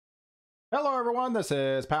Hello everyone, this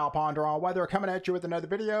is Pal Ponder on Weather coming at you with another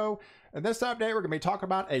video. In this update, we're going to be talking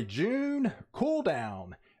about a June cool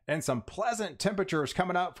down and some pleasant temperatures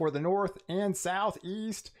coming up for the north and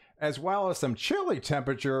southeast, as well as some chilly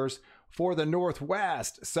temperatures for the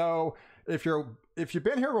northwest. So if you've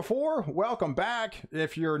been here before, welcome back.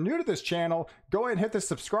 If you're new to this channel, go ahead and hit the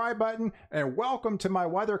subscribe button, and welcome to my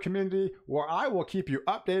weather community where I will keep you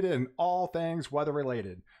updated in all things weather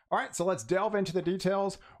related. All right, so let's delve into the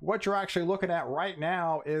details. What you're actually looking at right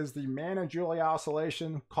now is the Mann-Julia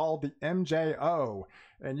oscillation called the MJO.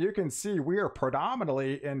 And you can see we are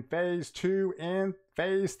predominantly in phase 2 and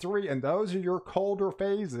phase 3, and those are your colder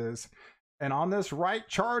phases. And on this right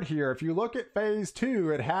chart here, if you look at phase 2,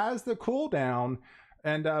 it has the cool down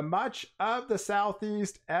and much of the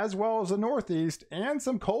southeast as well as the northeast and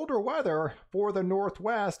some colder weather for the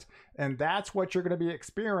northwest. And that's what you're going to be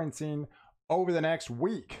experiencing over the next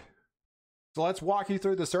week. So let's walk you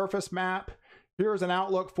through the surface map. Here's an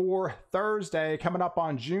outlook for Thursday coming up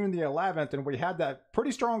on June the 11th. And we had that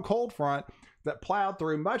pretty strong cold front that plowed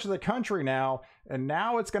through much of the country now. And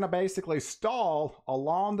now it's going to basically stall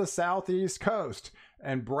along the southeast coast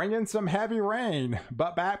and bring in some heavy rain,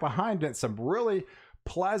 but back behind it, some really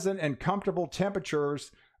pleasant and comfortable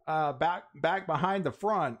temperatures back behind the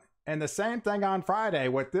front. And the same thing on Friday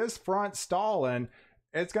with this front stalling.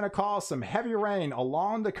 It's going to cause some heavy rain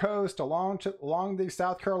along the coast, along the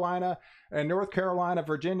South Carolina and North Carolina,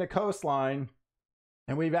 Virginia coastline.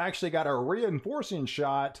 And we've actually got a reinforcing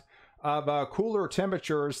shot of cooler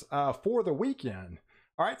temperatures for the weekend.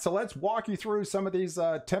 All right, so let's walk you through some of these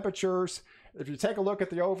temperatures. If you take a look at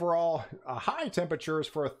the overall high temperatures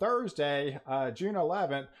for Thursday, June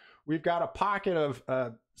 11th, we've got a pocket of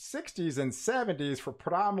 60s and 70s for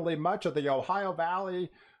predominantly much of the Ohio Valley,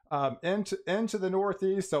 into the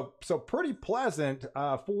northeast, so pretty pleasant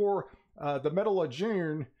for the middle of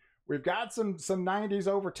June. We've got some 90s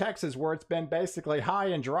over Texas where it's been basically high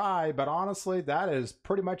and dry, but honestly that is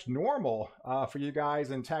pretty much normal for you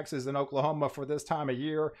guys in Texas and Oklahoma for this time of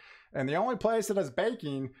year. And the only place that is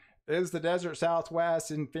baking is the desert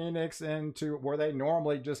Southwest in Phoenix, into where they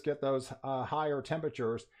normally just get those higher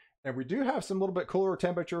temperatures. And we do have some little bit cooler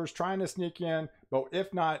temperatures trying to sneak in, but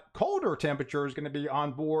if not, colder temperatures going to be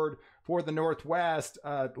on board for the Northwest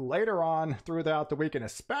later on throughout the week, and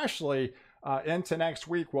especially into next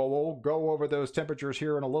week. Well, we'll go over those temperatures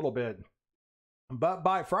here in a little bit. But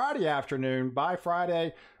by Friday afternoon,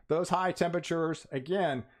 those high temperatures,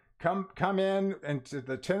 again, come in into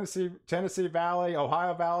the Tennessee Valley,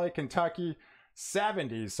 Ohio Valley, Kentucky,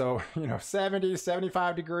 70s. So 70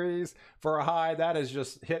 75 degrees for a high. That is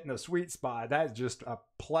just hitting a sweet spot. That's just a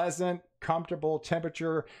pleasant, comfortable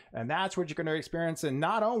temperature, and that's what you're going to experience. And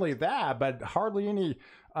not only that, but hardly any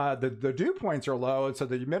the dew points are low, and so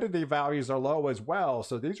the humidity values are low as well.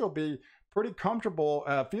 So these will be pretty comfortable,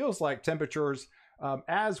 feels like temperatures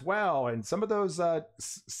as well. And some of those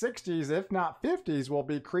 60s, if not 50s, will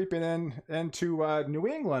be creeping into New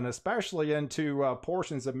England, especially into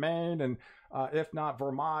portions of Maine, and if not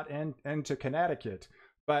Vermont, and into Connecticut.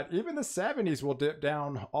 But even the 70s will dip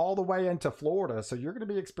down all the way into Florida. So you're going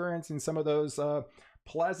to be experiencing some of those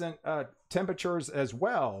pleasant temperatures as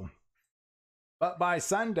well. But by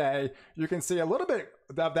Sunday, you can see a little bit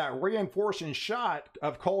of that reinforcing shot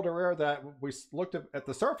of colder air that we looked at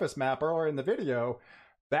the surface map earlier in the video.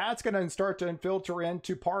 That's going to start to filter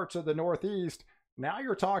into parts of the Northeast. Now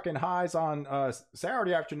you're talking highs on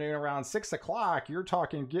Saturday afternoon around 6 o'clock. You're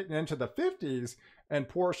talking getting into the 50s and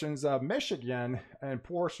portions of Michigan and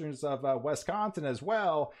portions of Wisconsin as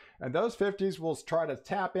well. And those 50s will try to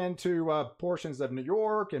tap into portions of New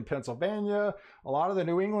York and Pennsylvania, a lot of the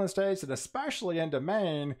New England states, and especially into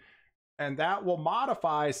Maine. And that will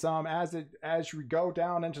modify some as you go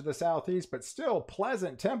down into the southeast, but still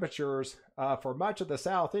pleasant temperatures for much of the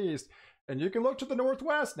southeast. And you can look to the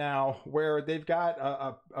northwest now, where they've got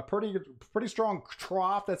a pretty strong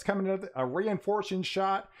trough that's coming in, a reinforcing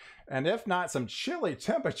shot. And if not, some chilly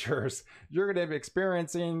temperatures you're going to be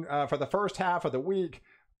experiencing for the first half of the week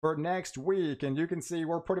for next week. And you can see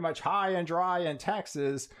we're pretty much high and dry in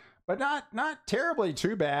Texas, but not terribly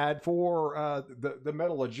too bad for the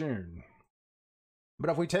middle of June. But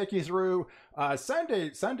if we take you through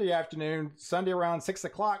Sunday afternoon, Sunday around 6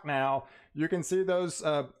 o'clock now, you can see those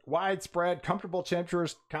widespread comfortable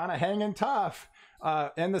temperatures kind of hanging tough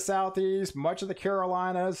in the southeast, much of the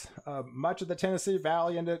Carolinas, much of the Tennessee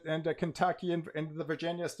Valley, into Kentucky, and into the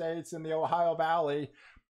Virginia states and the Ohio Valley.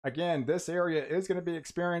 Again, this area is going to be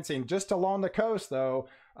experiencing, just along the coast though,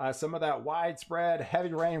 some of that widespread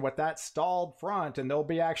heavy rain with that stalled front, and there'll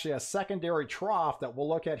be actually a secondary trough that we'll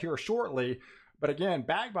look at here shortly. But again,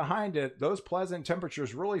 back behind it, those pleasant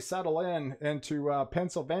temperatures really settle into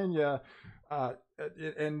Pennsylvania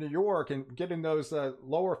and New York, and getting those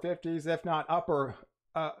lower 50s, if not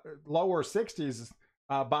lower 60s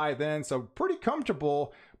by then. So pretty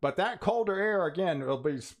comfortable. But that colder air, again, will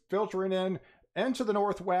be filtering into the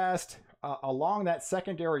northwest along that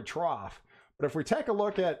secondary trough. But if we take a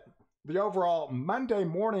look at the overall Monday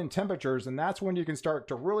morning temperatures, and that's when you can start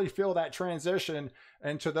to really feel that transition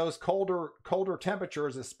into those colder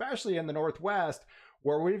temperatures, especially in the northwest,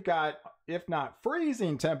 where we've got, if not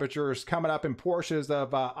freezing temperatures coming up in portions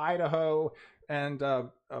of Idaho and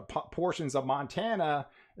portions of Montana,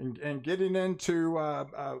 and getting into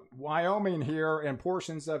Wyoming here and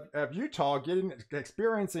portions of Utah,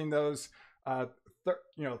 experiencing those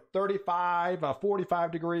 35,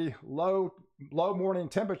 45 degree low morning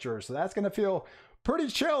temperatures. So that's going to feel pretty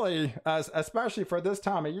chilly, especially for this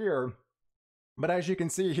time of year. But as you can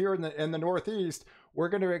see here in the Northeast, we're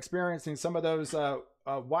going to be experiencing some of those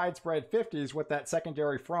widespread 50s with that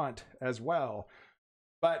secondary front as well.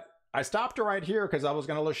 But I stopped right here because I was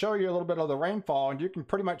going to show you a little bit of the rainfall, and you can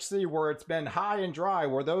pretty much see where it's been high and dry,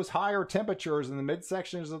 where those higher temperatures in the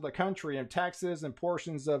midsections of the country, in Texas and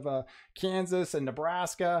portions of Kansas and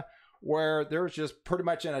Nebraska, where there's just pretty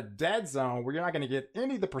much in a dead zone where you're not going to get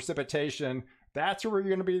any of the precipitation. That's where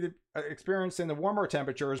you're going to be experiencing the warmer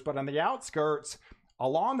temperatures. But on the outskirts,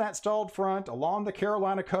 along that stalled front, along the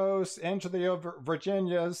Carolina coast, into the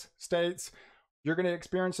Virginia's states, you're going to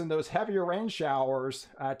experience those heavier rain showers,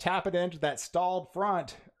 tapping into that stalled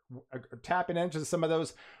front, tapping into some of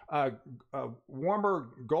those warmer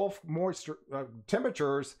Gulf moisture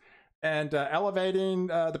temperatures, and elevating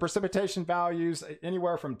the precipitation values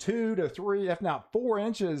anywhere from 2 to 3, if not 4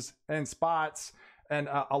 inches in spots, and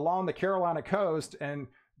along the Carolina coast. And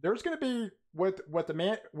there's going to be, with an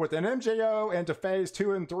MJO into phase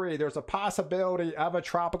 2 and 3, there's a possibility of a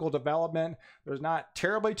tropical development. There's not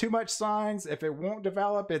terribly too much signs. If it won't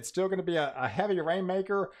develop, it's still going to be a heavy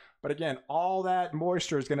rainmaker. But again, all that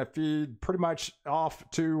moisture is going to feed pretty much off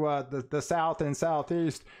to the south and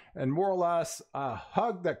southeast, and more or less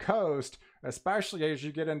hug the coast, especially as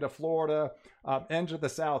you get into Florida, into the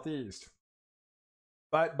southeast.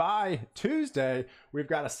 But by Tuesday, we've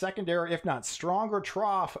got a secondary, if not stronger,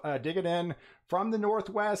 trough digging in from the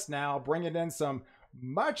northwest now, bringing in some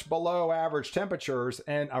much below average temperatures,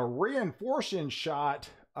 and a reinforcing shot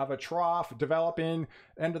of a trough developing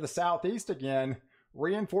into the southeast again,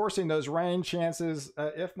 reinforcing those rain chances,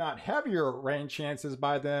 if not heavier rain chances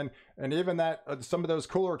by then. And even that some of those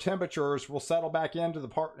cooler temperatures will settle back into the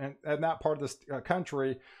part in that part of the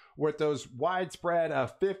country, with those widespread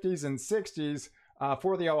 50s and 60s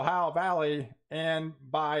for the Ohio Valley. And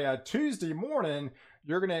by Tuesday morning,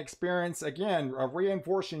 you're going to experience, again, a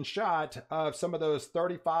reinforcing shot of some of those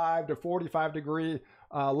 35 to 45 degree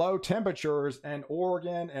low temperatures in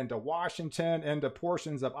Oregon, into Washington, into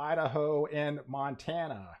portions of Idaho and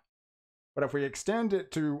Montana. But if we extend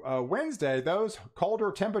it to Wednesday, those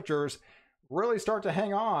colder temperatures really start to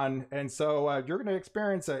hang on. And so you're going to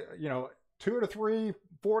experience a 2 to 3,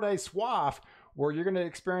 4 day swath where you're going to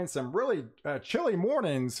experience some really chilly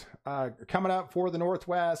mornings coming up for the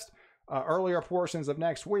Northwest, earlier portions of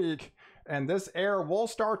next week. And this air will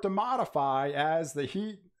start to modify as the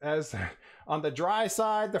heat, as on the dry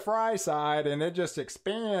side, the fry side, and it just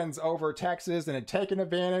expands over Texas, and it's taking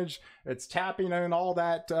advantage. It's tapping in all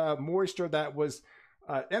that moisture that was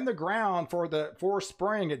in the ground for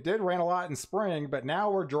spring. It did rain a lot in spring, but now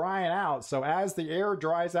we're drying out. So as the air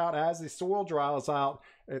dries out, as the soil dries out,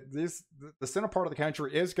 the center part of the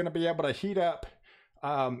country is going to be able to heat up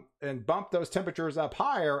and bump those temperatures up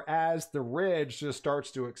higher as the ridge just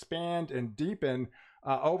starts to expand and deepen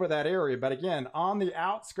over that area. But again, on the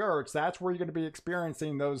outskirts, that's where you're going to be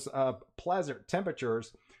experiencing those pleasant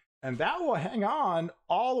temperatures, and that will hang on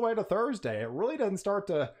all the way to Thursday. It really doesn't start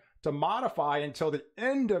to modify until the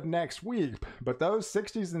end of next week, but those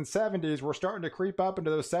 60s and 70s, we're starting to creep up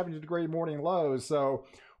into those 70 degree morning lows. So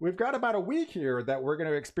we've got about a week here that we're going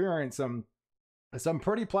to experience some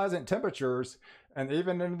pretty pleasant temperatures. And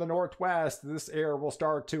even in the Northwest, this air will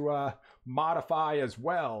start to modify as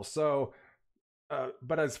well. So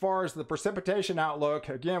but as far as the precipitation outlook,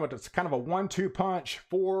 again, it's kind of a 1-2 punch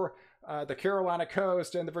for the Carolina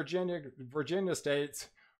coast and the Virginia states,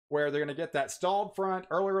 where they're going to get that stalled front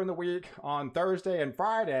earlier in the week on Thursday and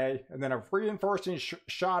Friday, and then a reinforcing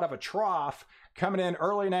shot of a trough coming in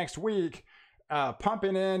early next week,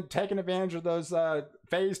 pumping in, taking advantage of those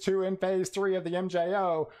phase 2 and phase 3 of the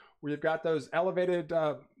MJO. We've got those elevated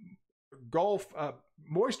Gulf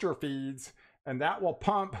moisture feeds, and that will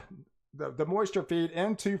pump the moisture feed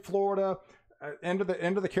into Florida, into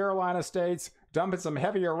the Carolina states, dumping some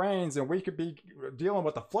heavier rains, and we could be dealing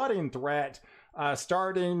with a flooding threat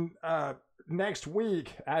starting next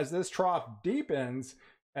week as this trough deepens,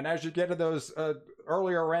 and as you get to those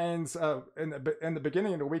earlier rains in the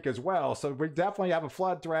beginning of the week as well. So we definitely have a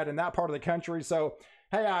flood threat in that part of the country. So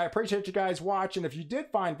hey, I appreciate you guys watching. If you did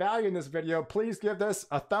find value in this video, please give this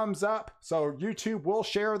a thumbs up so YouTube will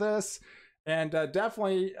share this, and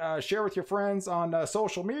definitely share with your friends on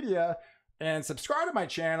social media, and subscribe to my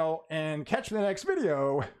channel, and catch me in the next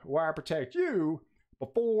video where I protect you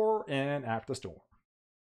before and after the storm.